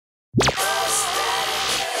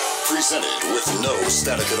presented with no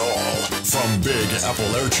static at all. From Big Apple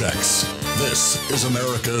Airchecks, this is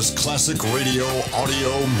America's Classic Radio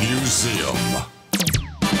Audio Museum.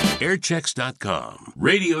 Airchecks.com,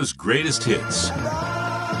 radio's greatest hits.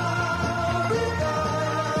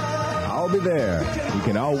 I'll be there. You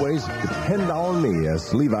can always depend on me.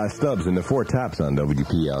 As Levi Stubbs in the Four Tops on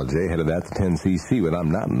WPLJ. Head of that to 10cc with I'm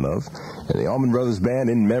Not in Love. And the Allman Brothers Band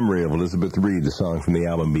in memory of Elizabeth Reed, the song from the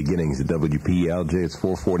album Beginnings at WPLJ. It's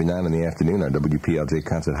 4:49 in the afternoon. Our WPLJ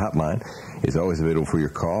concert hotline is always available for your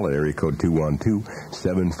call at area code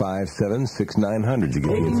 212-757-6900. You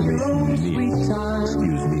get the information you need.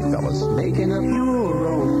 Excuse me, fellas. Making up your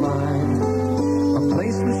own mind. A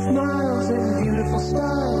place with smiles and beautiful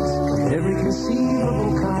styles of every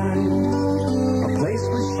conceivable kind. A place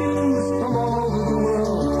with shoes from all over the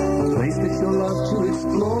world. A place that you'll love to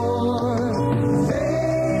explore.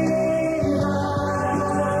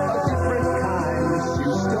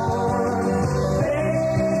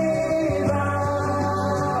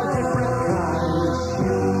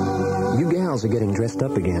 Are getting dressed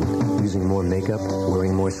up again, using more makeup,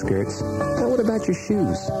 wearing more skirts. Now what about your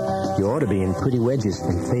shoes? You ought to be in pretty wedges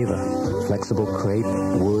from Fava. Flexible crepe,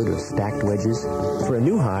 wood, or stacked wedges. For a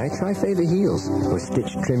new high, try Fava heels or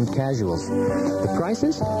stitch trimmed casuals. The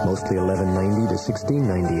prices? Mostly $11.90 to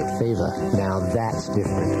 $16.90 at Fava. Now that's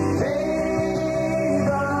different.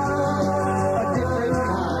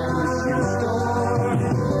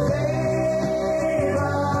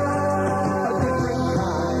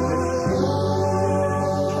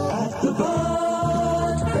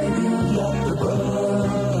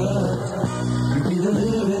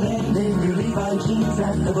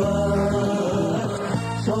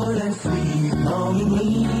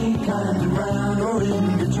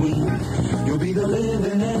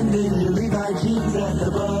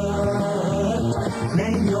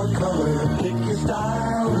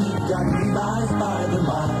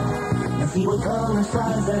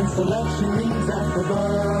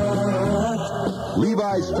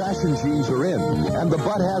 Levi's fashion jeans are in, and the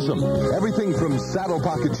butt has them. Everything from saddle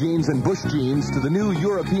pocket jeans and bush jeans to the new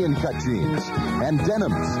European cut jeans. And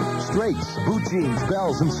denims, straights, boot jeans,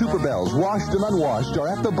 bells, and super bells, washed and unwashed, are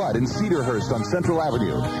at the butt in Cedarhurst on Central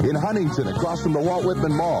Avenue, in Huntington across from the Walt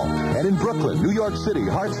Whitman Mall, and in Brooklyn, New York City,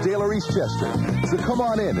 Hartsdale, or Eastchester. So come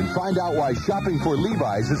on in and find out why shopping for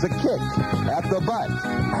Levi's is a kick at the butt.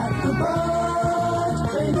 At the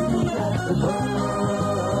butt, baby, at the butt.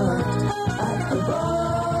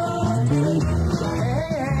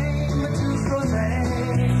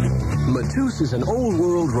 Matus is an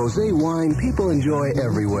old-world rosé wine people enjoy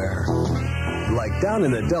everywhere. Like down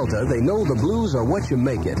in the Delta, they know the blues are what you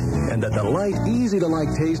make it, and that the light,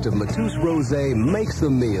 easy-to-like taste of Matus Rosé makes the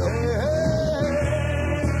meal.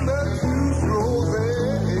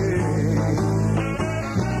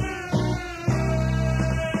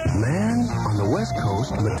 Man, on the West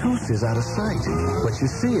Coast, Matus is out of sight, but you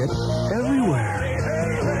see it everywhere.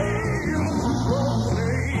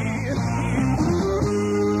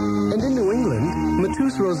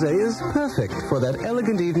 Matus Rosé is perfect for that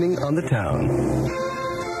elegant evening on the town.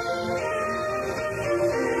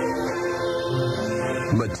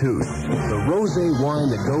 Matus, the rosé wine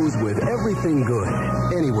that goes with everything good,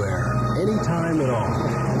 anywhere, anytime at all.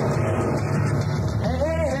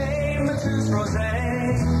 Hey, Matus Rosé.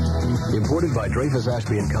 Imported by Dreyfus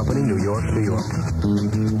Ashby and Company, New York, New York.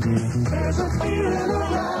 There's a feeling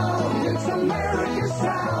around, it's American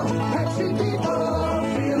sound. Pepsi people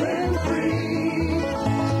feeling free.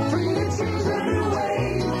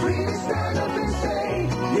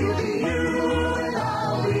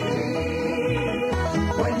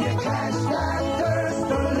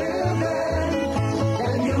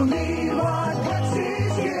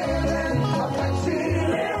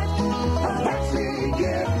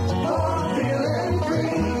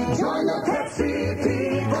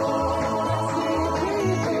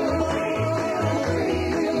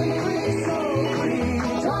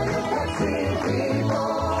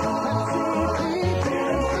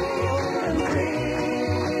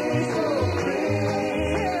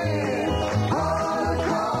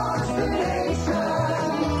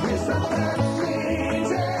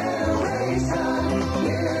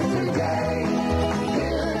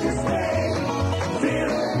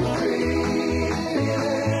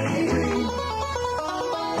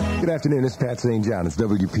 Good afternoon, it's Pat St. John. It's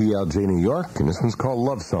WPLJ New York, and this one's called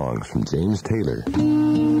Love Songs from James Taylor.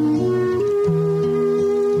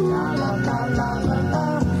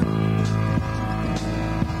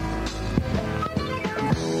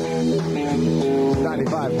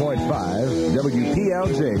 95.5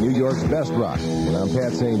 WPLJ, New York's best rock. And I'm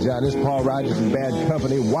Pat St. John. This is Paul Rogers and Bad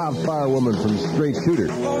Company, Wildfire Woman from Straight Shooter.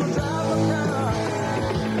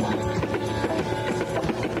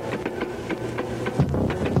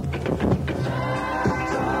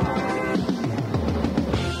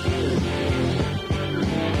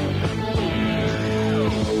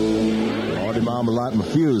 Mama Lot and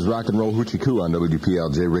Fuse, Rock and Roll Hoochie Coo on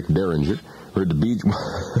WPLJ. Rick Derringer. Heard the Bee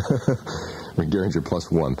Rick Derringer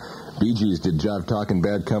 +1. Bee Gees did Jive Talking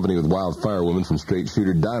Bad Company with Wildfire Woman from Straight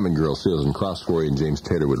Shooter. Diamond Girl, Seals and Crossfoy and James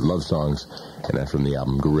Taylor with Love Songs. And that from the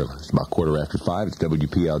album Gorilla. It's about 5:15. It's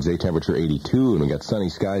WPLJ, temperature 82. And we got sunny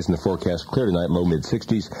skies in the forecast. Clear tonight, low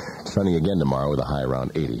mid-60s. Sunny again tomorrow with a high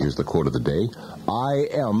around 80. Here's the quote of the day. I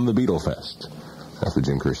am the Beatlefest. That's what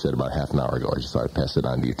Jim Kerr said about half an hour ago. I just thought I'd pass it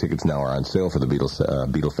on to you. Tickets now are on sale for the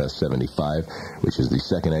Beatlefest 75, which is the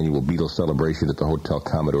second annual Beatles celebration at the Hotel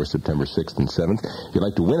Commodore, September 6th and 7th. If you'd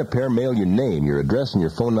like to win a pair, mail your name, your address, and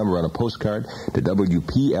your phone number on a postcard to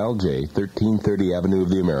WPLJ, 1330 Avenue of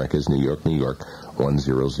the Americas, New York, New York,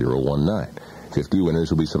 10019. 50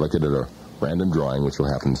 winners will be selected at a random drawing, which will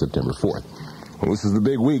happen September 4th. Well, this is the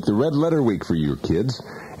big week, the red letter week for your kids.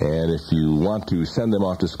 And if you want to send them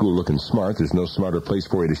off to school looking smart, there's no smarter place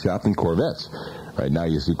for you to shop than Corvettes. Right now,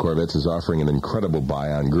 you see Corvettes is offering an incredible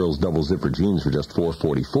buy on girls' double zipper jeans for just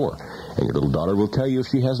 $4.44. And your little daughter will tell you, if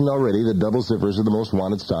she hasn't already, that double zippers are the most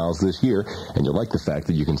wanted styles this year. And you'll like the fact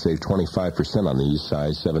that you can save 25% on these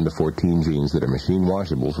size 7 to 14 jeans that are machine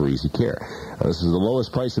washable for easy care. Now, this is the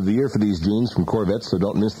lowest price of the year for these jeans from Corvettes, so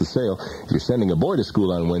don't miss the sale. If you're sending a boy to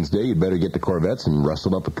school on Wednesday, you'd better get to Corvettes and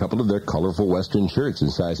rustle up a couple of their colorful Western shirts in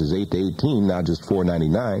sizes 8 to 18, now just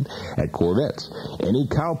 $4.99 at Corvettes. Any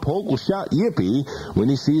cowpoke will shout yippee when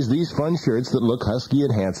he sees these fun shirts that look husky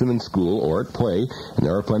and handsome in school or at play, and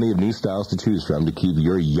there are plenty of new styles to choose from to keep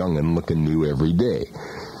your young'un looking new every day.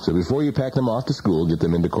 So before you pack them off to school, get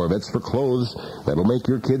them into Corvettes for clothes that'll make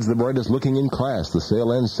your kids the brightest looking in class. The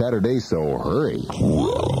sale ends Saturday, so hurry.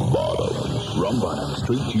 Rum Bottoms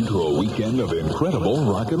treats you to a weekend of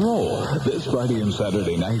incredible rock and roll. This Friday and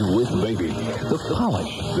Saturday night with Baby. The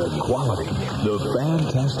polish, the quality, the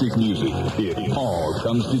fantastic music. It all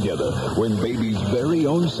comes together when Baby's very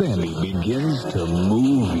own Sandy begins to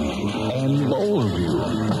move you and mold you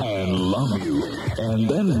and love you and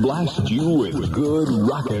then blast you with good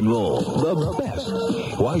rock and roll. The best.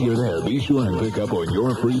 While you're there, be sure and pick up on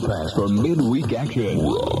your free pass for midweek action.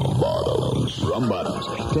 Rum Bottoms. Rum Bottoms.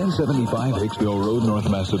 1075 Hicksville Road, North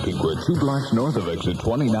Massapequa, 2 blocks north of exit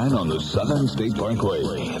 29 on the Southern State Parkway.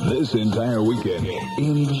 This entire weekend,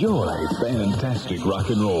 enjoy fantastic rock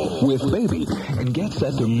and roll with Baby and get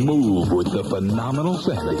set to move with the phenomenal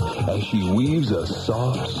Sandy as she weaves a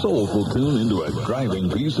soft, soulful tune into a driving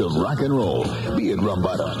piece of rock and roll. Be at Rum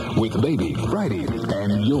Bottoms with Baby Friday,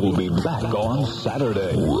 and you'll be back on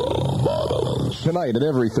Saturday. Rum Bottoms. Tonight and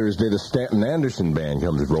every Thursday, the Stanton Anderson Band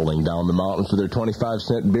comes rolling down the mountain for their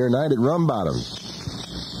 25-cent beer night at Rum Bottoms.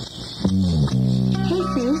 Hey,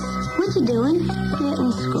 Face, what you doing?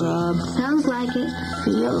 Getting scrubbed. Sounds like it.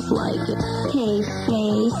 Feels like it. Hey,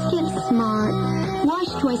 Face, get smart. Wash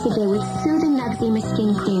twice a day with soothing Noxzema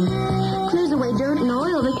skin cream. Clears away dirt and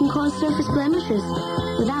oil that can cause surface blemishes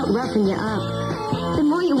without roughing you up. The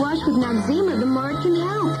more you wash with Noxzema, the more it can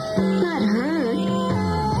help. Not hurt.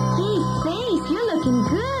 Hey, Face, you're looking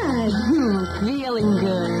good. Feeling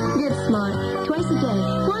good. Get smart. Twice a day.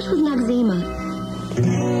 Wash with Noxzema.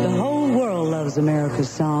 The whole world loves America's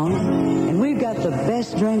song, and we've got the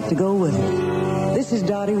best drink to go with it. This is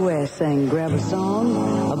Dottie West saying, grab a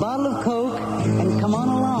song, a bottle of Coke, and come on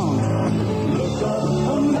along. Look up,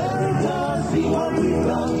 America, see what we've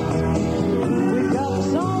got. We've got the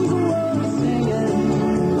songs the world is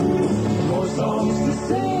singing. More songs to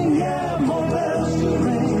sing, yeah, more bells to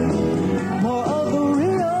ring. More of the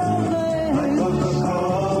real thing. Like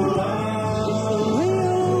Coca-Cola. It's the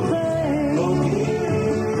real thing.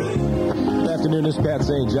 Good afternoon, this is Pat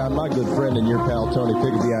St. John, my good friend and your pal Tony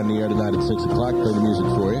Pick will be on the air tonight at 6 o'clock. Play the music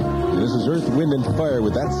for you. And this is Earth, Wind, and Fire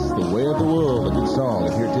with That's the Way of the World, a good song.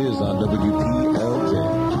 And here it is on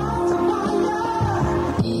WPLJ.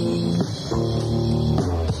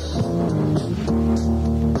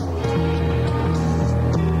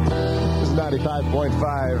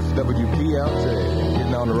 95.5 WPLJ.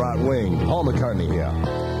 Getting on the right wing. Paul McCartney here.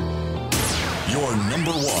 Your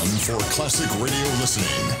number one for classic radio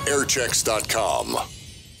listening. Airchecks.com.